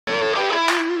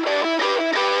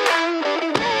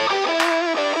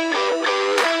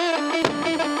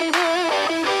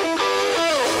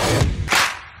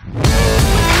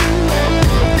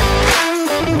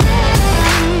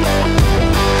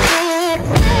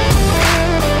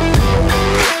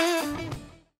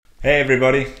Hey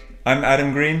everybody, I'm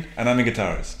Adam Green and I'm a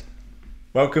guitarist.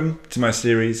 Welcome to my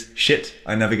series, Shit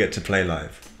I Never Get to Play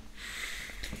Live.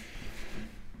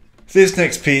 This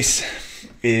next piece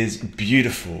is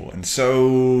beautiful and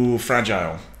so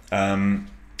fragile.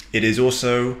 It is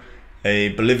also a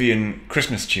Bolivian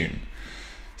Christmas tune,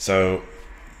 so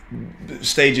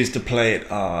stages to play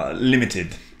it are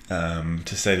limited,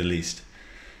 to say the least.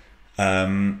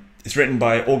 It's written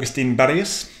by Agustin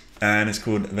Barrios and it's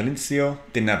called Villancico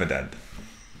de Navidad.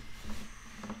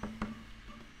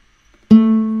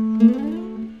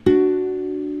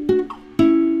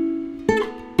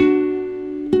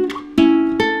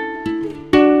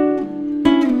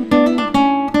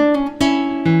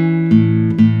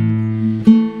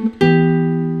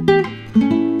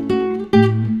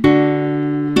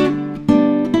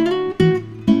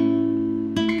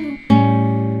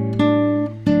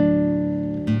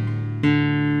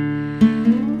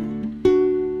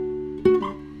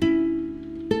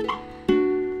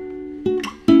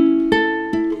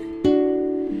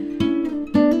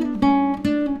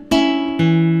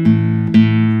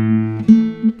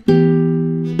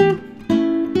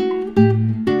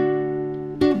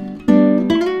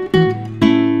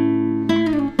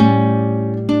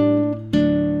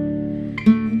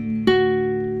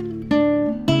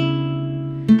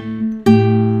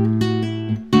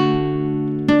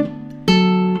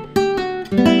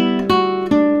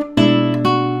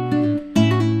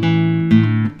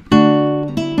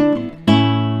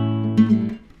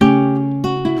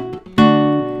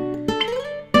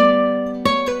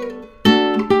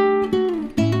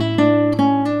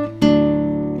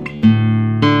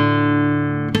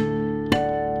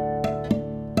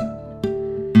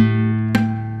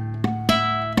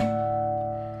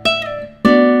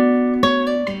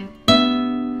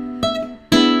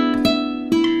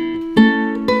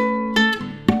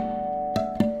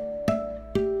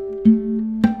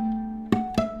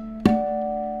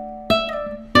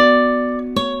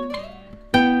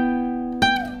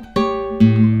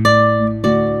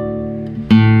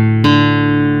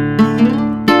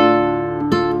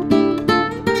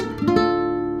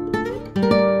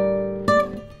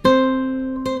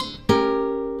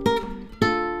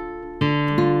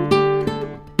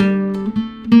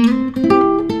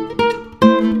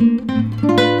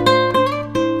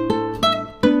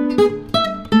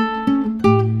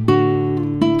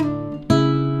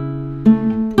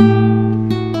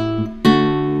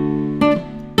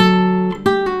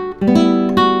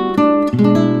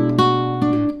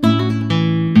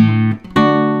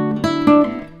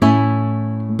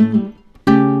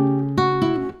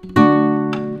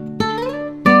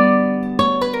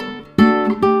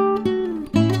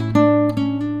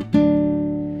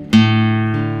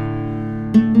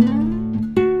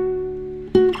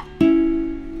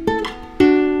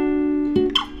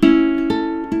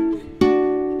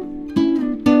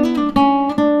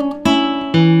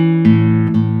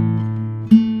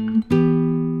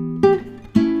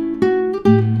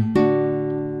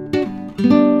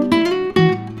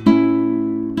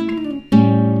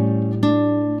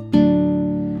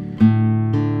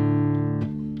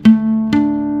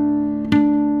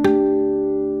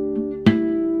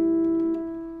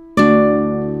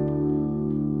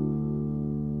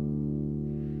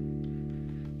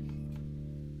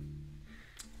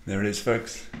 There it is,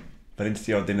 folks.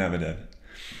 Villancico de Navidad.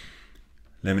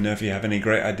 Let me know if you have any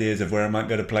great ideas of where I might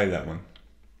go to play that one.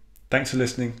 Thanks for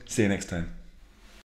listening. See you next time.